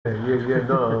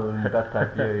No, that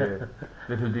type,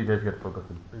 Little details get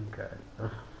forgotten. Okay.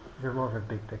 You're more of a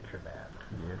big picture man.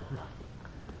 Yes.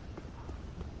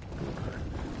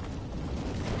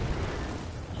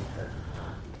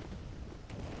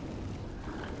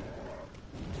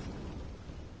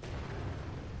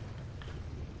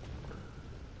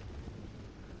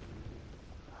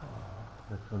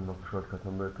 Let's unlock shortcut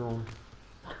number 2.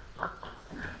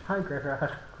 Hi,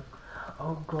 Gregor.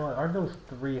 Oh god, are those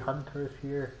 3 hunters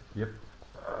here? Yep.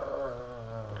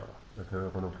 Let's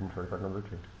have one open shortcut number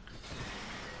 3.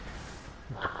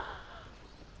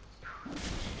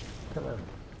 Kill him.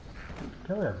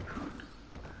 Kill him.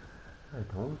 I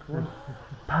don't want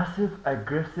passive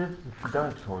aggressive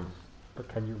Dark Souls. But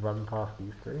can you run past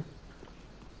these 3?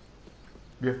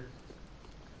 Yeah.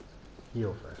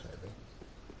 Heal first, maybe.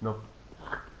 No.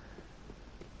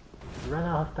 You ran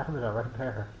out of stamina right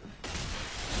there.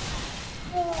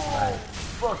 Nice.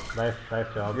 Fuck. Nice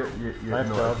job. Yeah, Nice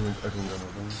no, job. I think that.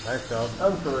 Nice job.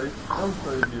 I'm sorry,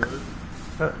 viewers.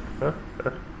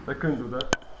 I couldn't do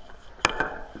that.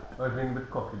 I was being a bit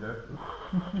cocky there.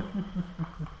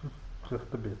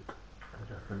 Just a bit.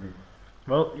 Just a bit.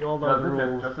 Well, you all know the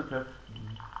rules. Just a tip.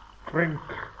 Drink.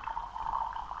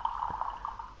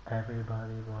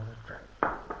 Everybody wanna drink.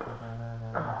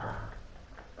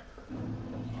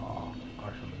 Oh,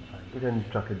 gosh, I'm excited. You can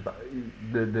chuck it back.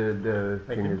 The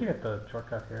Wait, thing didn't is... you get the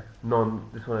shortcut here? No,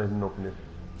 this one I didn't open it.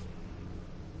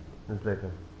 It's later.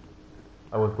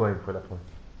 I was going for that one.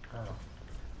 Oh.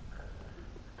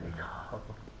 Big hub.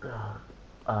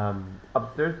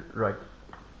 Upstairs, right.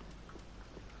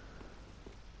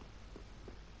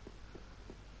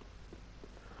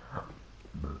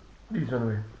 Please run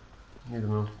away. You don't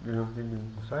know.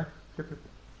 Sorry? Yep.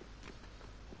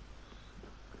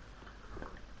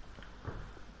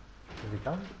 Is he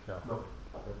come? No. No.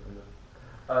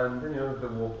 And then you have to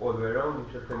walk all the way around, you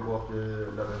just then go up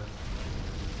the ladder.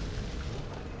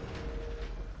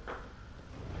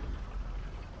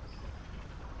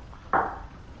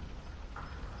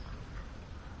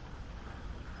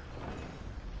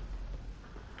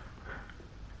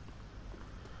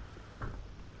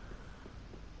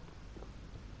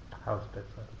 How's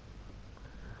pizza?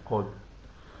 Cold.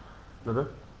 Ladder?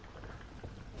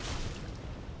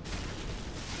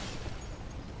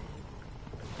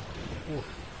 Oof.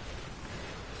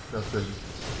 That's good.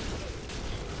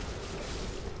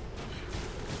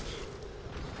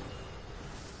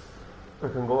 I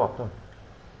can go up, huh?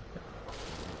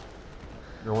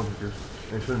 I wanted to.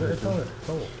 I shouldn't It's have all to. his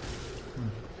soul.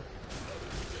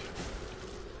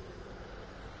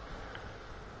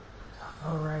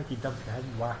 Alright, he dumped your head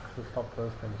in wax to stop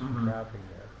those things from grabbing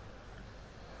you.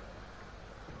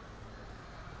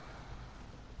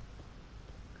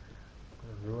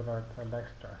 Gonna ruin our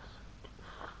next dress.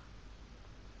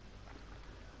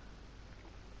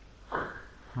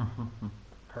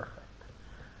 Perfect.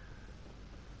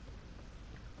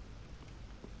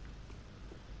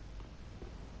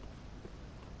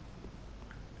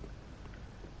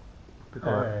 Pick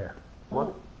up. Hey.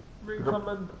 What? Bring Pick up.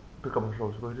 something. Pick up my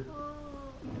shoes, go ahead.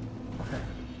 Okay.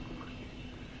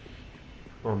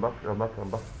 Run back. Bring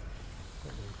something.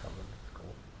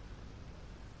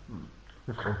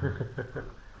 It's cool.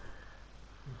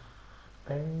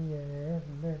 Hey, yeah,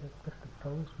 Mr.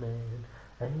 Postman.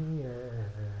 Hey, yeah,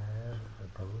 Mr.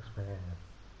 Postman.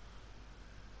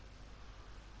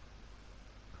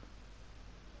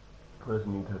 What does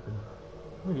need happen?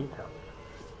 We need help.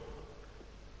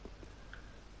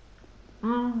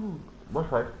 Boss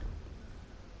fight.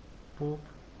 Boop.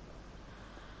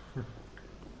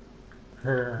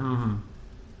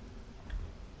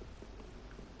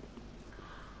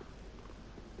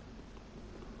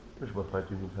 Which boss fight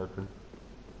do you need help in?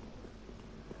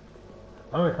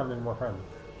 Always something more friends.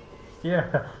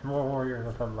 Yes, more warriors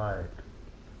of sunlight.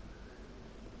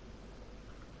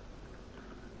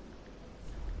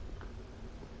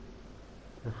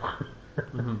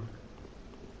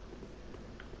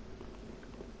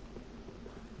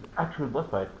 Actual boss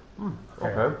fight.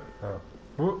 Okay. Oh.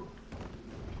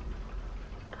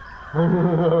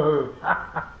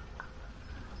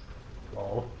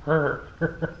 Oh.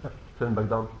 Send him back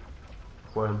down.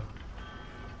 For him.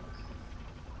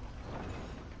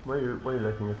 Why are you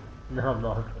liking it? No, I'm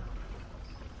not.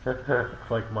 It's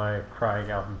like my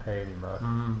crying out in pain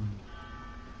emoji.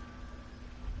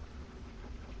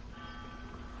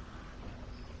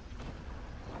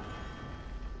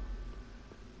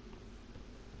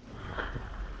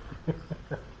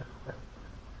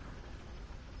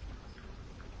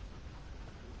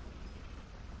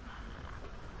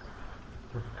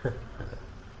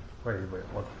 Wait,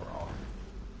 what's wrong?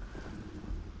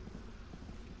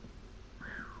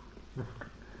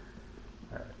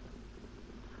 Alright.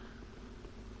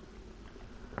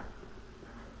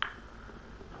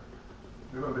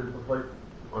 Do you remember the fight?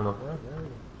 Or not? Where are you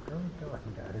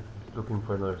going, guys? Looking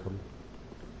for another something.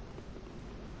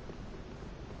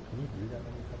 Can you do that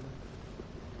when you come in?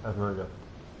 I have no idea.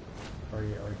 Are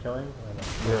you killing? Or no?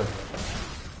 Yeah.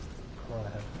 Go on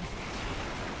ahead.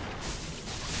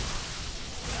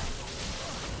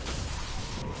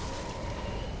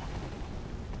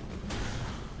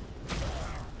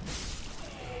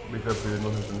 Be careful, you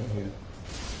don't have to heal.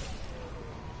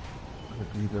 I have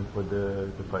to use them for the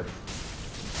fight.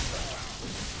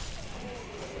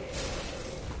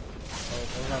 Oh,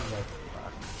 they're not like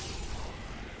fuck.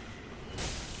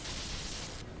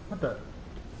 What the?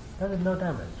 That did no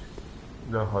damage.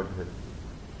 They're hard to hit.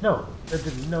 No, that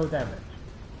did no damage.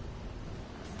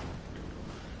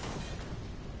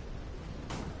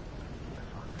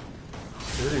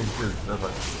 They didn't shoot, that's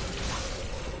fine.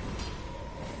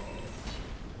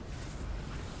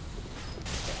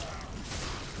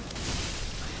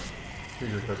 Heal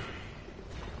yourself.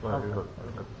 Go ahead, Okay. go.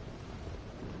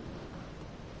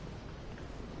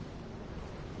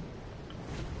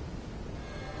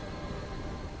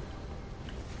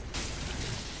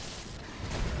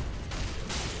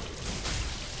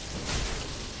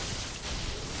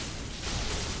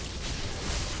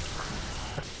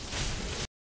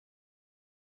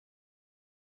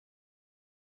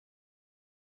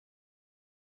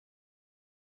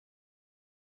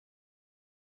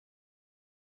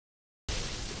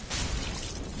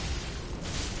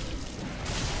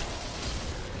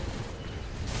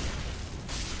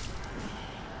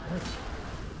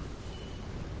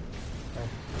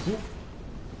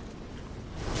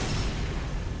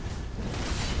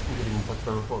 I'm getting pushed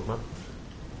down the floor, man.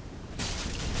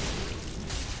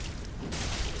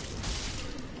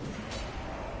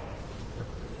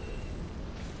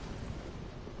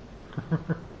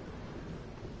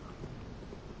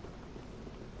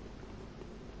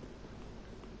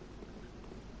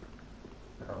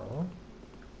 No.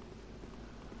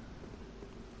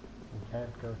 You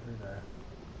can't go through there.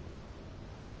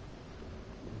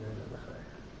 You go this way.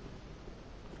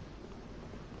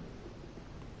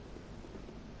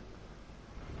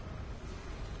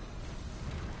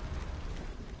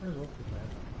 Where's Wolf's man?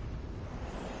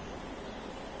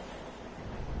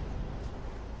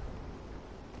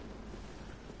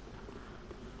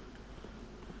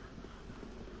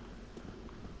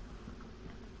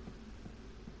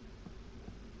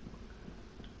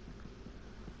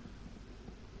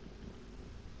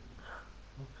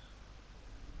 Oops.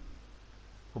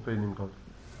 Hopefully it didn't come.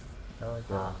 No,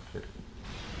 I Ah, shit.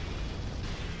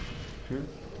 Shoot?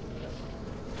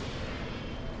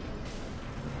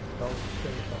 don't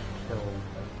get yourself killed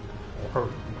like or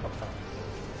you come out.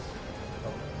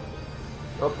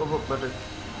 Oh. Up, better.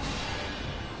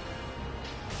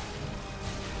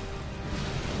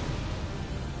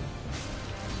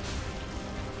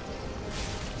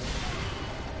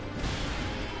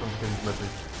 Something's better.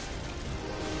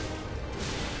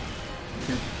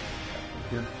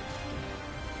 Shoot.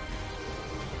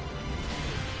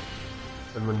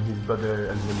 And when his brother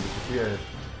and him disappear,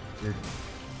 it's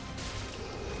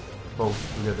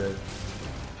both together.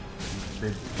 They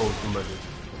both murdered.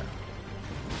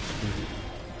 Easy.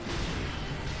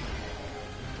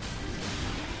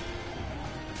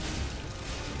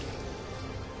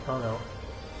 Oh no.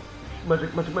 Magic,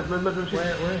 shit.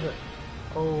 Where is it?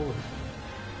 Oh.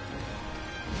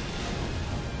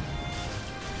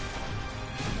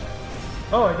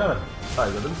 Oh, I got it. I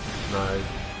got him. Nice.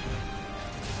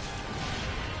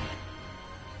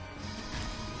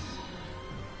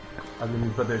 And then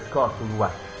his brother is caught and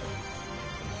whacked.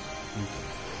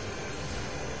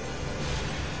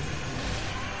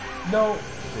 No.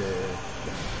 Yeah.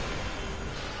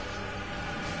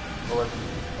 Oh, well.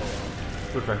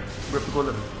 Good try. We have to go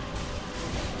level.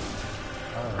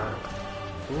 Alright.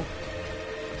 Oop.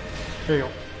 There you go.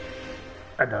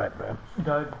 I died, man.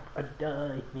 I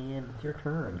died, man. It's your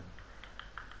turn.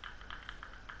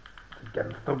 It's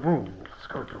against the rules.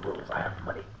 Screw the rules. I have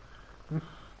money. I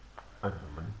don't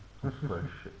know, man. That's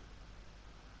shit.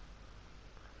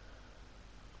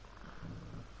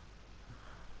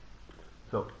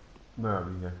 So, where are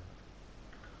we here?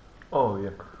 Oh, yeah.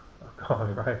 Oh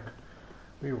god, right.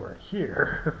 We were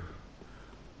here.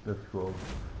 Let's go.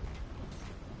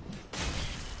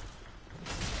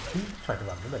 He's trying to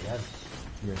run them again.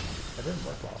 Yeah. It didn't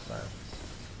work last time.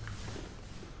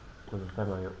 Because the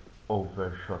time I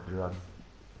overshot the run.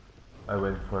 I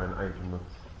went for an item not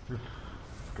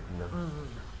skipping them.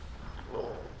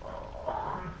 Oh,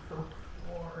 I'm so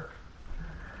sore.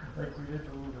 Like we did a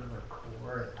little bit of a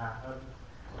core tab.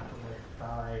 Like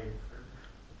sides.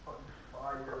 On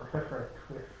fire. For a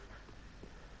twist.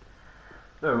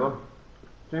 There we go.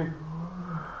 See?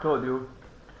 Told you.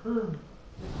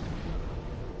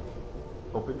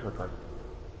 Open shortcut.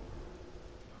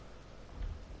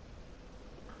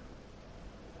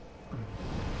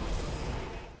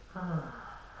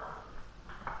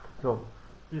 So,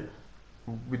 Yes.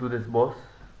 we do this boss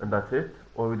and that's it,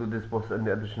 or we do this boss and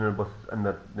the additional bosses and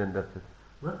then that's it.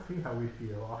 Let's see how we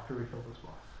feel after we kill this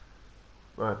boss.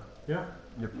 Right. Yeah?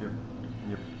 Yep.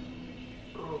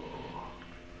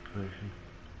 Where is she?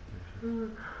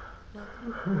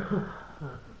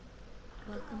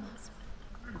 Welcome us.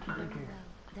 Very well.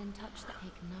 Then touch the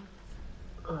pagan nerve.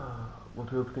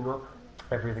 What are we opening up?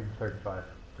 Everything's 35.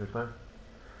 35?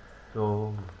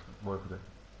 So, more for that.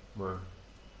 More.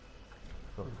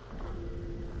 So.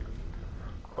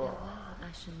 Farewell,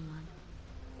 Ashen One.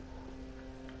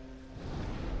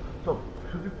 So,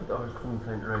 should we put our stone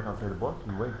sign right outside the boss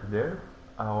and wait there?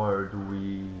 Or do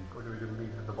we... Or do we just leave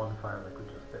it in the bonfire like we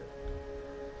just did?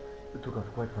 It took us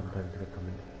quite some time to get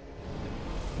something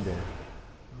there.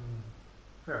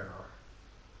 Fair enough.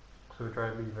 So we try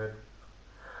and leave it.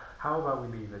 How about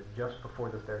we leave it just before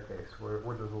the staircase? Where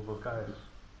does all those guys?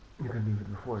 You can leave it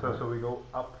before. So we go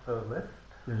up the lift.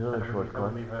 There's another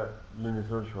shortcut. Leave it. Then there's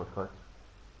another shortcut.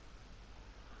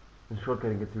 The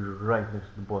shortcut gets you right next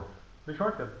to the boss. The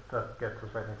shortcut that gets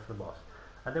us right next to the boss,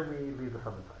 and then we leave the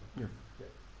summon sign. Yeah.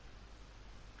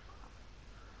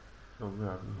 So where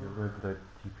are we here? Where did I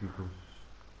TP to?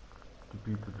 TP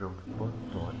to the wrong spot?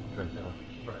 No, it's right now.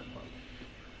 Right.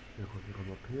 You're going to come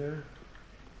up here.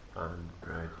 And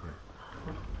right here.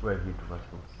 Where he to us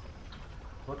now?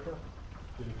 Vodka?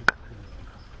 Yes,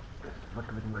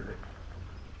 vodka between my legs.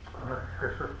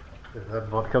 Is that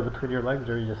vodka between your legs,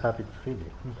 or are you just happy to see me?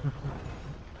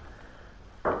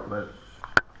 Well,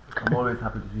 I'm always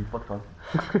happy to see vodka.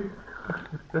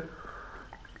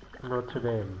 What's your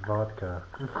name? Vodka.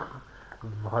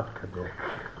 Vodka dick.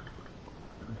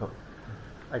 So,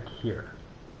 Like here.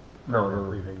 no,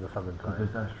 Leaving the summon sign.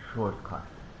 there's a shortcut.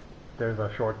 There's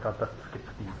a shortcut that skips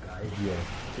these guys. Yes.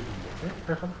 Did you miss it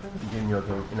or something? In your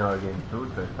game, in our game too,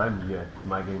 first time, yes.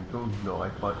 My game too, no, I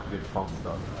thought you get pumped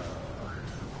up.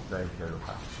 Right here, look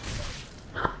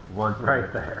at. One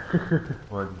Right there.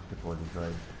 One skip one is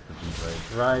right. To be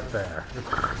right. Right there.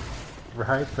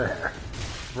 Right there.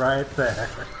 Right there.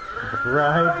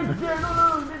 Right there.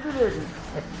 No,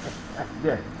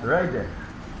 yes, right there.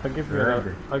 I'll give you Right another.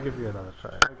 there. I'll give you another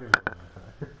try. I'll give you another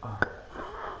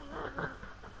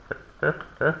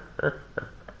try.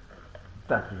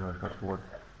 That's a shortcut for one.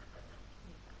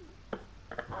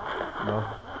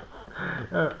 No.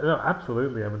 No,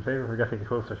 absolutely. I'm in favor of getting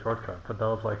closer shortcuts. And I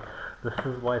was like, this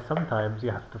is why sometimes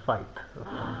you have to fight.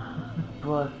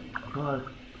 But,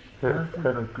 that's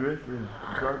an aggressive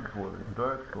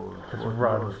Dark Souls. Just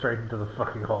run straight into the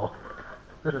fucking hole.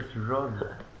 Just run.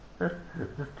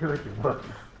 Just do it, you must.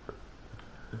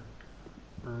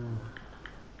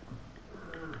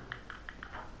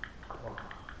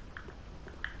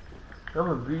 I'm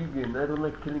a vegan, I don't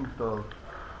like killing stuff.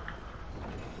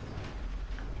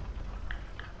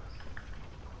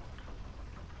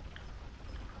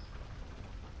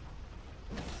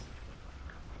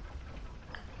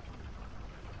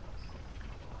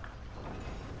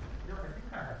 I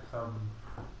think I have some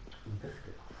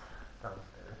biscuits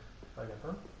downstairs. If I get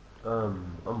them?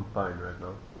 I'm fine right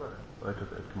now. I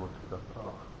just ate most stuff.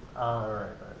 Alright.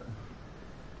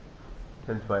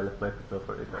 Hence why I left my pizza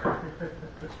for later.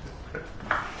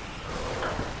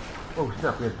 Oh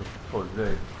snap, we had the full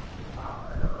day.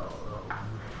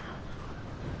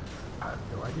 I have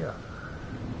no idea.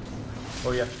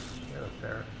 Oh yes, yeah,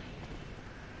 there.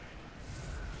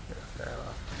 Yes, there.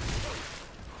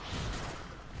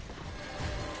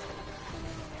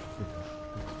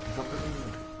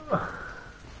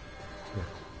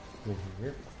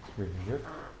 Yep.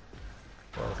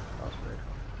 Well, that's great.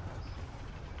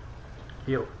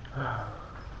 Heal.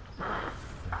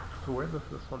 So where does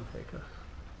this one take us?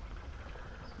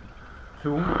 To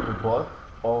the boss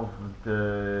of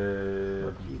the...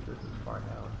 Oh jeez, this is far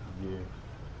down. Yeah.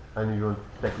 And you want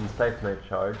second Titanite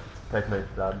shard, Titanite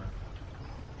slab.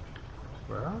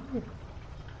 Where are we?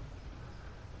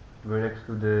 We're next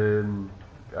to the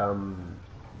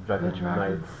Dragon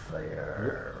Knight.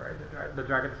 Slayer. Right, the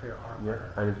Dragon Slayer armor.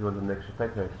 Yeah, and if you want an extra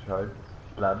Titanite shard,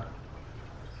 slab.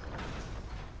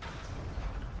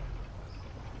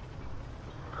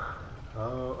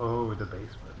 Oh, the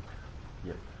basement.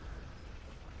 Yep.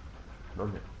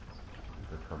 Not yet.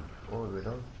 That comes all the way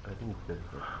down. I think it's this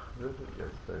one. Yes,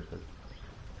 there's it.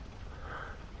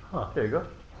 Huh. There you go.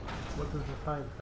 What does the sign say?